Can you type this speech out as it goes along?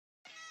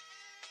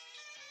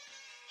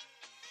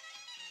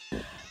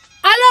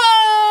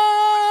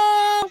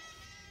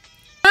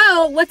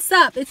what's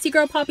up? It's your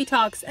girl Poppy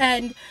Talks,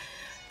 and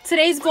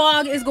today's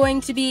vlog is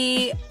going to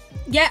be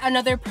yet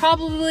another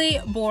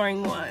probably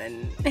boring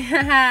one.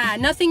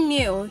 Nothing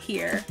new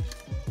here,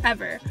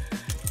 ever.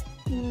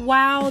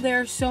 Wow,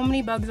 there are so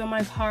many bugs on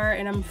my car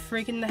and I'm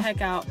freaking the heck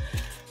out.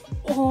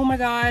 Oh my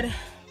god.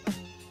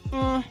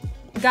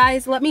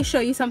 Guys, let me show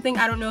you something.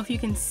 I don't know if you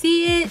can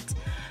see it,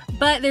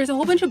 but there's a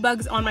whole bunch of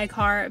bugs on my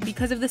car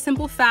because of the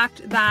simple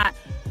fact that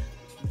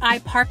I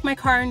parked my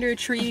car under a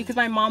tree because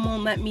my mom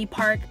won't let me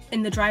park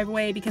in the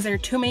driveway because there are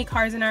too many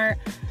cars in our...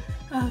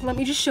 let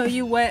me just show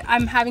you what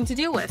I'm having to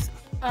deal with.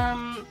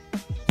 I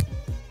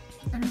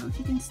don't know if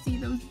you can see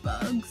those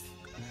bugs.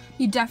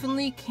 You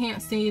definitely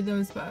can't see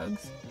those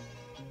bugs.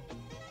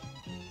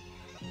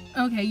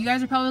 Okay, you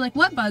guys are probably like,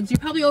 what bugs? You're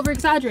probably over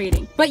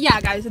exaggerating. But yeah,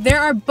 guys,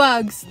 there are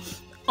bugs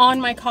on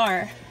my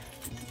car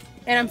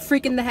and I'm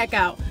freaking the heck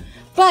out.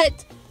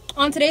 But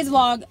on today's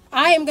vlog,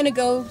 I am gonna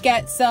go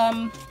get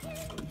some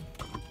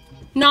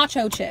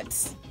nacho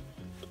chips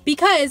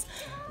because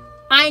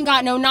I ain't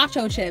got no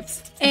nacho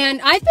chips. And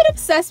I've been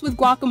obsessed with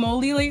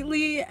guacamole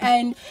lately,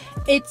 and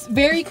it's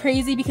very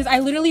crazy because I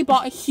literally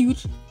bought a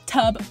huge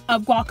tub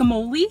of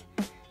guacamole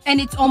and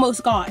it's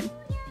almost gone.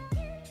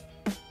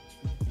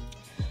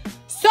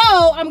 So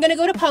I'm gonna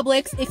go to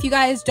Publix. If you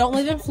guys don't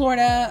live in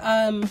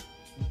Florida,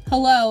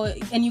 hello,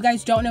 and you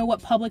guys don't know what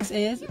Publix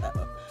is,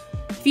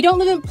 if you don't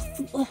live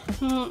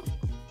in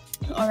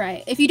all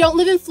right, if you don't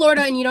live in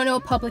Florida and you don't know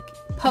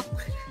what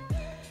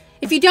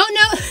if you don't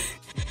know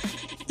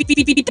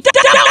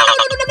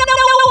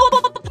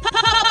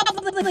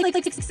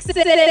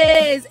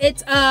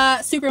it's a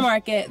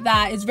supermarket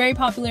that is very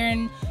popular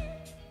in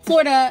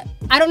Florida.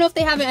 I don't know if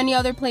they have it any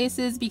other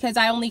places because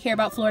I only care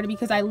about Florida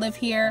because I live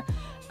here.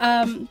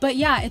 But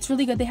yeah, it's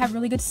really good. They have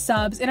really good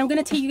subs, and I'm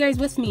gonna take you guys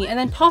with me. And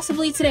then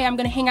possibly today I'm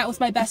gonna hang out with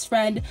my best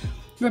friend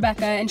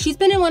Rebecca, and she's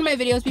been in one of my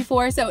videos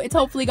before, so it's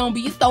hopefully gonna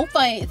be so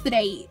fun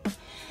today,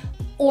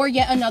 or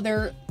yet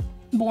another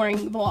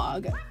boring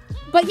vlog.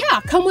 But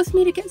yeah, come with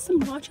me to get some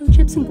nacho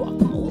chips and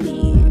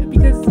guacamole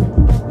because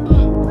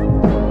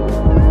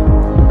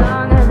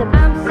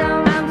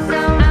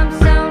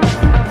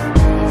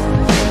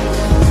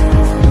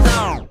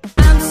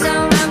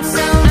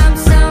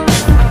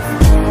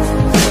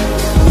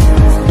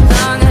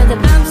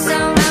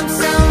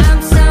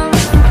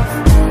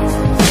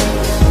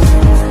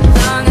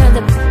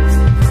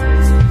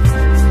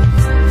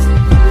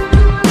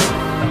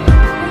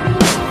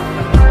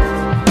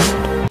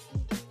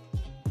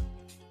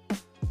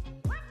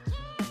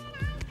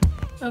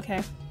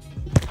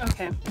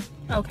okay,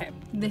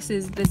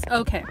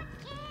 okay.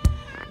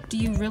 Do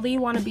you really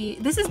want to be...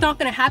 This is not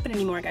going to happen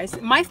anymore, guys.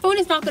 My phone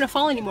is not going to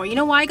fall anymore. You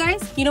know why,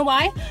 guys? You know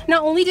why?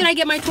 Not only did I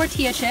get my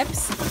tortilla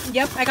chips.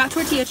 Yep, I got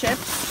tortilla chips.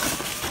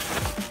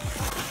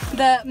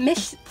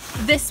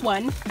 This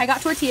one, I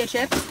got tortilla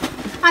chips.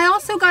 I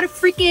also got a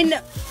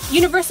freaking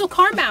universal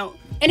car mount,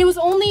 and it was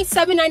only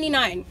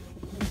 $7.99.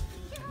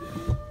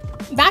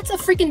 That's a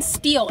freaking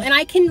steal, and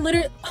I can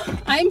literally...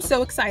 I'm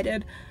so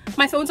excited.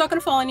 My phone's not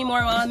gonna fall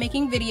anymore while I'm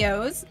making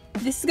videos.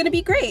 This is gonna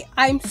be great.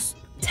 I'm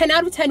 10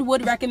 out of 10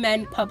 would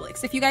recommend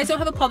Publix. If you guys don't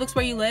have a Publix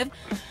where you live,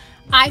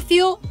 I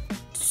feel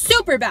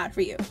super bad for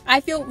you. I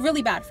feel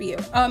really bad for you.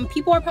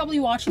 People are probably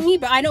watching me,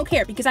 but I don't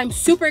care because I'm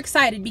super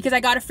excited because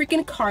I got a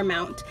freaking car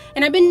mount.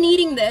 And I've been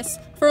needing this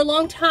for a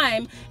long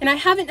time, and I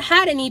haven't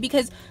had any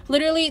because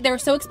literally they were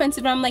so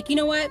expensive, and I'm like, you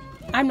know what?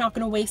 I'm not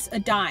gonna waste a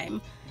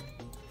dime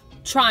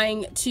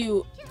trying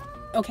to...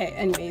 Okay,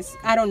 anyways,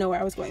 I don't know where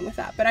I was going with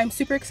that, but I'm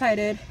super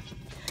excited.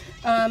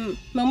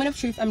 Moment of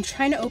truth. I'm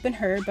trying to open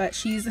her, but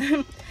she's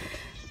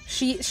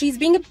she's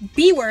being a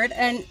B word,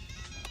 and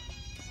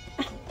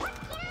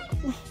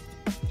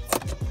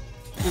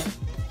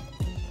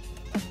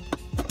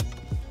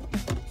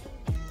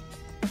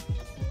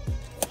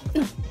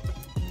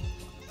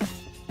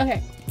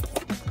okay.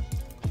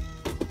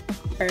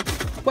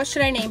 What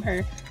should I name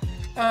her?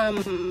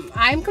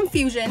 I'm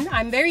confusion.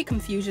 I'm very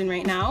confusion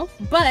right now,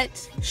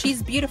 but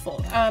she's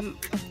beautiful.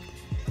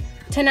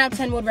 10 out of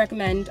 10 would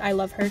recommend. I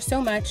love her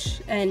so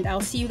much, and I'll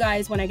see you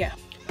guys when I get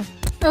home.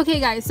 Okay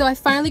guys, so I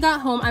finally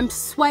got home. I'm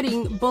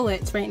sweating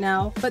bullets right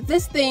now, but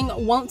this thing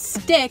won't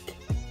stick,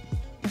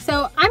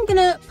 so I'm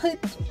gonna put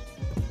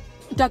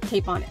duct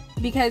tape on it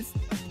because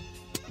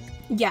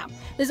yeah,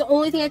 this is the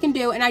only thing I can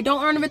do, and I don't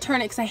want to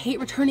return it because I hate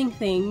returning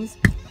things.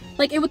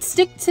 Like, it would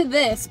stick to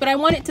this, but I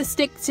want it to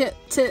stick to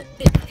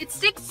it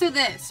sticks to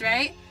this,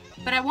 right?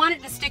 But I want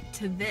it to stick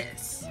to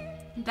this.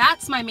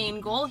 That's my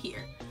main goal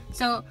here.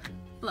 So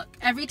look,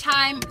 every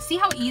time, see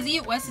how easy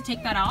it was to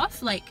take that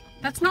off? Like,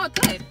 that's not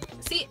good.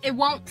 See, it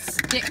won't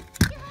stick.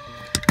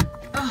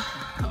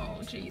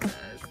 Oh Jesus,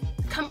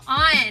 come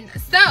on.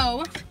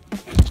 So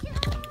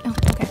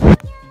okay,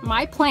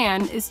 my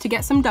plan is to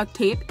get some duct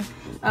tape.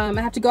 I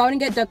have to go out and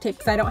get duct tape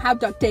because I don't have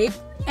duct tape,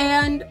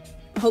 and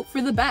hope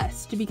for the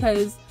best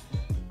because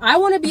I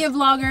want to be a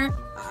vlogger.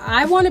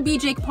 I want to be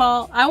Jake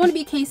Paul. I want to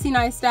be Casey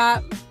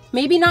Neistat.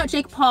 Maybe not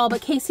Jake Paul,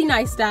 but Casey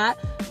Neistat.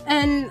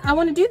 And I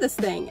want to do this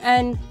thing.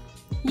 And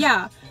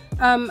yeah,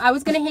 I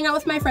was going to hang out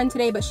with my friend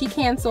today, but she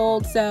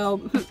canceled.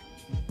 So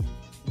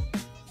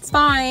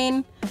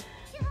fine.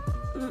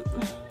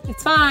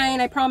 It's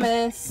fine, I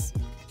promise.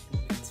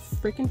 It's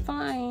freaking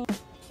fine.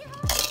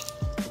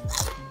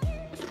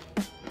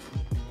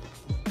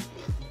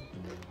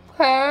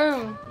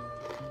 Okay.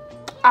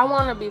 I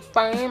want to be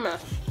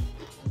famous.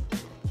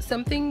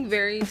 Something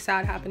very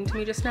sad happened to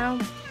me just now.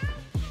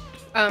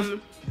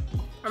 I'm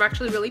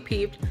actually really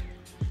peeved.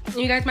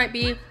 You guys might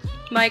be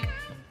like,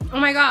 oh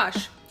my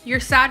gosh,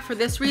 you're sad for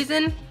this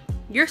reason?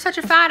 You're such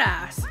a fat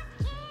ass.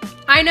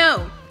 I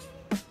know,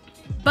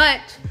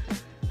 but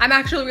I'm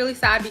actually really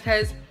sad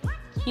because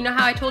you know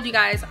how I told you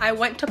guys I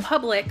went to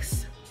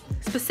Publix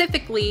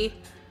specifically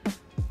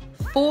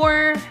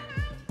for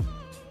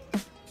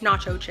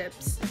nacho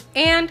chips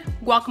and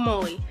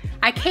guacamole.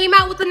 I came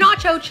out with the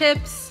nacho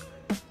chips,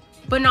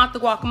 but not the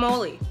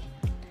guacamole.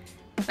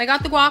 I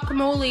got the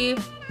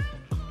guacamole,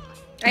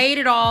 I ate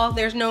it all,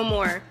 there's no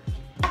more.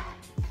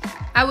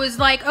 I was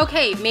like,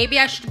 okay, maybe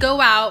I should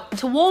go out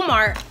to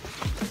Walmart.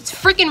 It's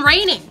freaking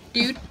raining,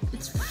 dude.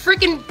 It's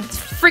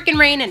freaking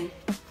raining.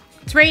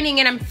 It's raining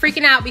and I'm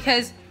freaking out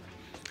because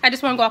I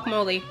just want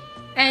guacamole.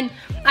 And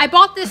I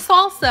bought this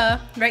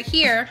salsa right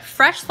here,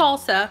 fresh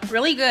salsa,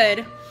 really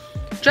good,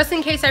 just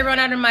in case I run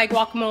out of my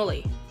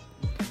guacamole.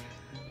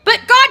 But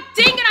god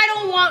dang it,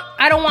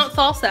 I don't want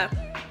salsa.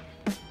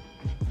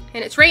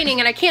 And it's raining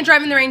and I can't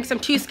drive in the rain because I'm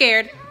too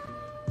scared.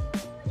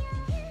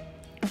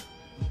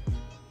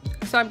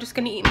 So I'm just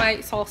gonna eat my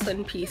salsa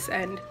in peace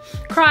and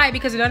cry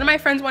because none of my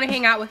friends want to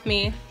hang out with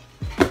me.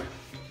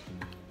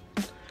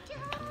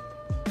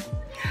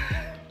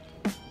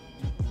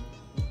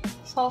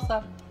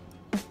 Salsa.